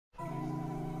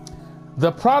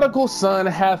The prodigal son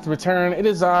hath returned. It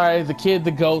is I, the kid,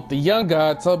 the goat, the young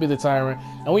god, Tubby the tyrant,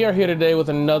 and we are here today with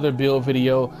another build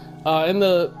video. In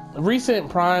the recent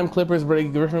Prime Clippers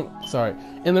Blake Griffin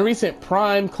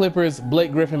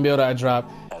build I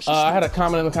dropped, I had a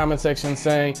comment in the comment section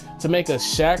saying to make a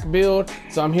Shaq build,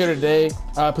 so I'm here today.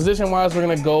 Position wise, we're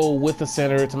gonna go with the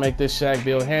center to make this Shaq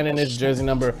build. Handing this jersey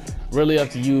number, really up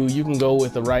to you. You can go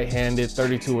with the right-handed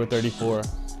 32 or 34.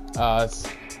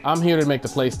 I'm here to make the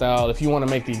play style. If you want to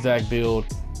make the exact build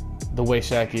the way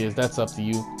Shaq is, that's up to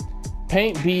you.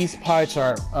 Paint Beast pie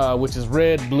chart, which is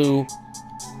red, blue,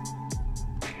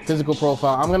 physical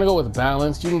profile. I'm gonna go with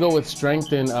balance. You can go with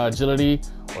strength and agility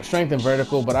or strength and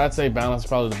vertical, but I'd say balance is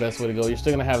probably the best way to go. You're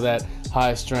still gonna have that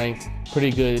high strength,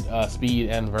 pretty good speed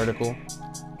and vertical.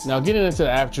 Now getting into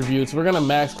the attributes, we're gonna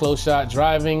max close shot.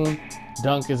 Driving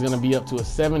dunk is gonna be up to a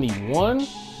 71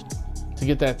 to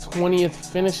get that 20th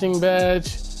finishing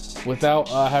badge without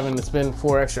having to spend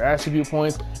 4 extra attribute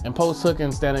points. And post hook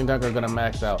and standing dunk are gonna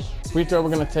max out. Free throw,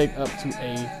 we're gonna take up to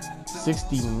a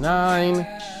 69.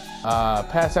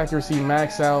 Pass accuracy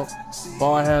max out.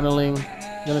 Ball handling,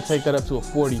 gonna take that up to a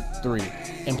 43.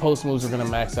 And post moves, we're gonna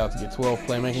max out to get 12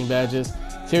 playmaking badges.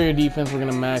 Interior defense, we're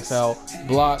gonna max out.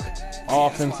 Block,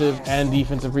 offensive and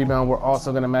defensive rebound, we're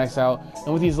also gonna max out.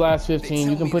 And with these last 15,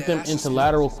 you can put them into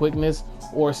lateral quickness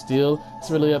or steal.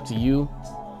 It's really up to you.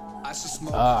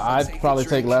 I'd probably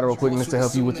take lateral quickness to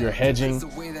help you with your hedging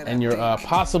and your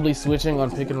possibly switching on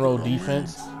pick and roll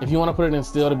defense. If you want to put it in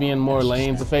steal to be in more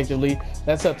lanes effectively,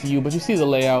 that's up to you. But you see the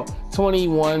layout,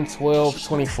 21, 12,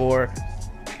 24.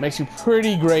 Makes you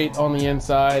pretty great on the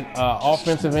inside,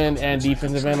 offensive end and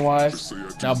defensive end wise.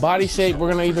 Now body shape, we're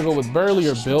gonna either go with Burley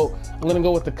or built. I'm gonna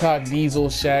go with the Cock Diesel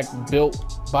Shaq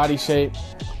built body shape.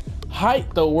 Height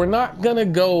though, we're not gonna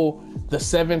go the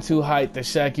 7'2" height that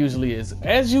Shaq usually is.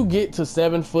 As you get to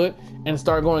 7 foot and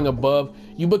start going above,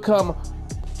 you become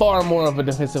far more of a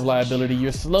defensive liability.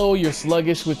 You're slow, you're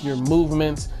sluggish with your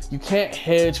movements, you can't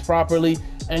hedge properly,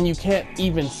 and you can't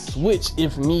even switch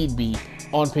if need be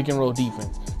on pick and roll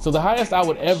defense. So the highest I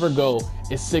would ever go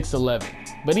is 6'11".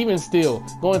 But even still,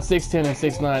 going 6'10" and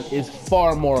 6'9" is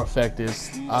far more effective.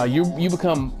 You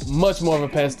become much more of a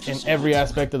pest in every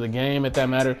aspect of the game at that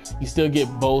matter. You still get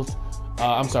both,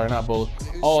 I'm sorry, not both,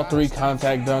 all 3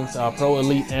 contact dunks, pro,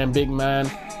 elite, and big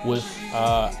man with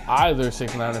either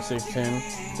 6'9" or 6'10".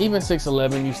 Even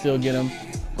 6'11", you still get them.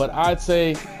 But I'd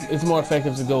say it's more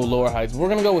effective to go lower heights. We're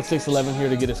gonna go with 6'11" here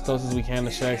to get as close as we can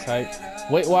to Shaq's height.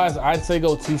 Weight-wise, I'd say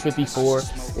go 254.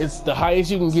 It's the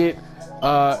highest you can get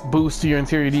boost to your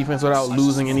interior defense without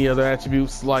losing any other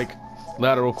attributes like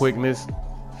lateral quickness.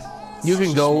 You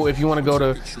can go, if you want to go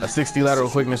to a 60, lateral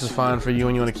quickness is fine for you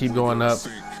and you want to keep going up,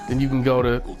 then you can go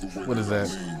to, what is that?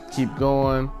 Keep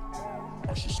going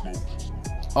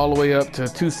all the way up to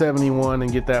 271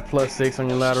 and get that +6 on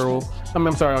your lateral. I'm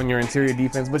sorry, on your interior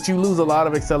defense, but you lose a lot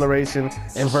of acceleration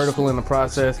and vertical in the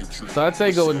process. So I'd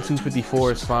say go with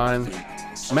 254 is fine.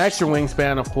 Max your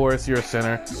wingspan, of course, you're a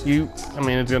center. It's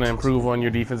gonna improve on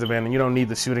your defensive end and you don't need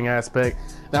the shooting aspect.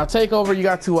 Now takeover, you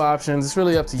got 2 options. It's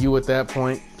really up to you at that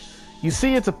point. You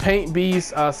see it's a paint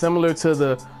beast, similar to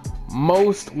the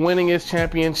most winningest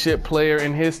championship player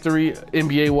in history,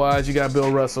 NBA wise. You got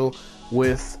Bill Russell.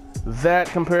 With that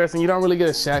comparison, you don't really get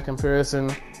a Shaq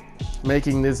comparison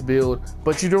making this build,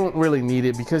 but you don't really need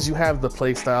it because you have the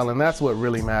play style and that's what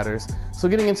really matters. So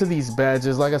getting into these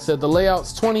badges, like I said, the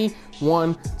layout's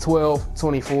 21, 12,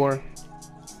 24.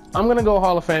 I'm gonna go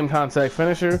Hall of Fame contact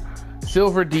finisher,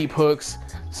 silver deep hooks,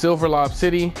 silver lob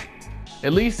city,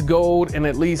 at least gold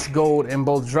in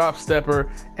both drop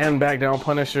stepper and back down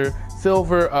punisher,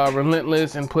 silver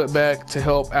relentless and put back to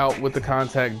help out with the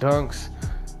contact dunks.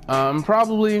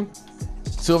 Probably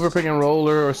silver pick and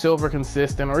roller or silver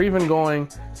consistent, or even going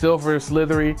silver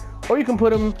slithery, or you can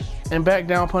put them in back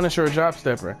down punisher or drop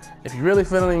stepper. If you're really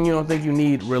feeling you don't think you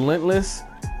need relentless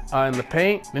in the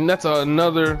paint, then that's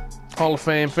another Hall of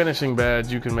Fame finishing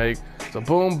badge you can make. So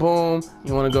boom, boom,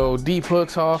 you want to go deep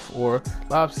hooks off or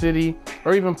lob city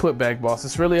or even put back boss.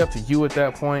 It's really up to you at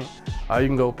that point. You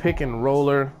can go pick and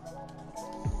roller.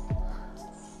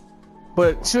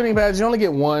 But shooting badge, you only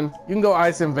get 1. You can go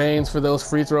ice and veins for those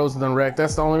free throws and then wreck.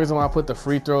 That's the only reason why I put the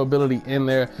free throw ability in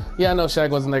there. Yeah, I know Shaq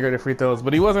wasn't that great at free throws,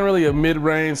 but he wasn't really a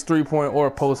mid-range 3-point or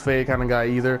post fade kind of guy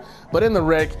either. But in the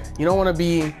wreck, you don't want to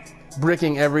be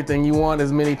bricking everything. You want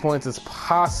as many points as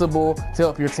possible to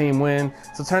help your team win.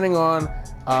 So turning on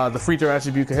the free throw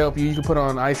attribute can help you. You can put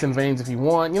on ice and veins if you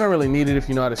want. You don't really need it if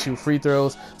you know how to shoot free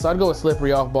throws. So I'd go with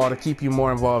slippery off ball to keep you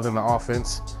more involved in the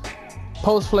offense.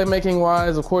 Post playmaking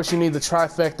wise, of course, you need the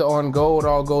trifecta on gold,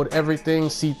 all gold, everything.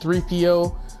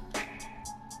 C3PO.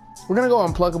 we're gonna go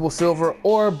unpluckable silver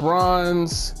or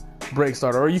bronze break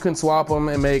starter, or you can swap them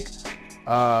and make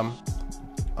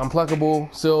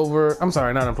unpluckable silver. I'm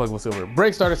sorry, not unpluckable silver.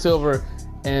 Break starter silver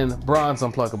and bronze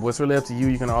unpluckable. It's really up to you.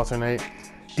 You can alternate.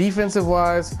 Defensive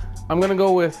wise, I'm gonna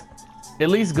go with at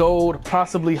least gold,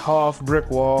 possibly Hoff,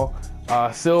 brick wall,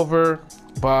 silver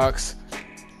box,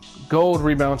 gold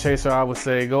rebound chaser, I would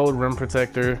say, gold rim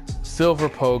protector, silver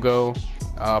pogo,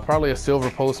 probably a silver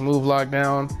post move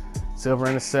lockdown, silver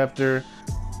interceptor,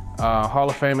 Hall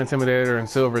of Fame intimidator, and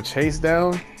silver chase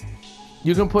down.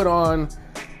 You can put on,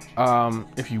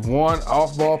 if you want,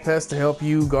 off-ball pest to help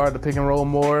you guard the pick and roll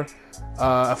more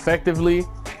effectively.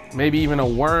 Maybe even a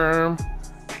worm,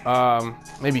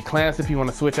 maybe Clance if you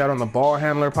want to switch out on the ball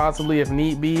handler, possibly if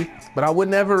need be. But I would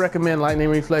never recommend lightning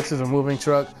reflexes or moving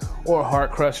truck or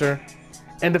heart crusher.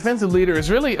 And defensive leader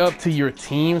is really up to your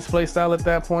team's play style at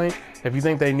that point, if you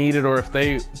think they need it or if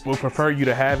they would prefer you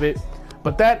to have it.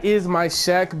 But that is my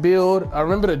Shaq build.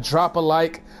 Remember to drop a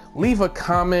like, leave a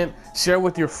comment, share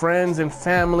with your friends and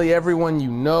family, everyone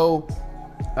you know.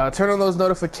 Turn on those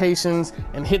notifications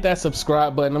and hit that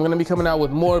subscribe button. I'm gonna be coming out with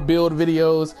more build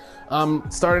videos.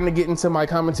 Starting to get into my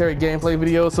commentary gameplay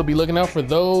videos, so be looking out for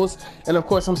those. And of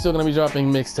course, I'm still gonna be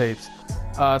dropping mixtapes.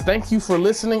 Thank you for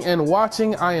listening and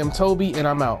watching. I am Toby and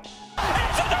I'm out.